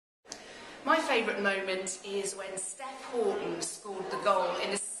My favourite moment is when Steph Horton scored the goal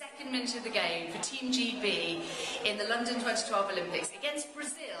in the second minute of the game for Team GB in the London 2012 Olympics against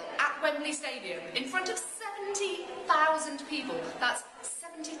Brazil at Wembley Stadium in front of 70,000 people. That's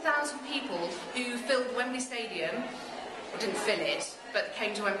 70,000 people who filled Wembley Stadium, or didn't fill it, but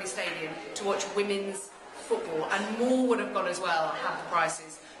came to Wembley Stadium to watch women's football, and more would have gone as well had the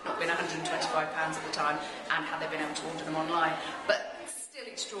prices not been £125 at the time and had they been able to order them online. But still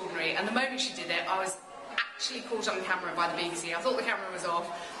extraordinary, and the moment she did it, I was actually caught on camera by the BBC. I thought the camera was off.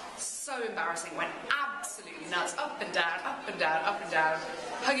 So embarrassing, went absolutely nuts, up and down, up and down, up and down,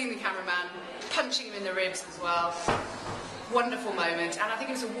 hugging the cameraman, punching him in the ribs as well. Wonderful moment, and I think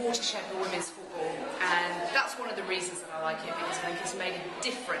it was a watershed for women's football, and that's one of the reasons that I like it, because I think it's made a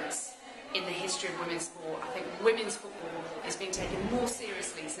difference in the history of women's sport. I think women's football is being taken more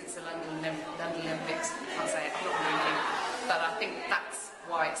seriously since the London Olympics. I can't say it, I'm not drinking, but I think that's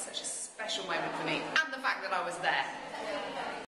why it's such a special moment for me, and the fact that I was there.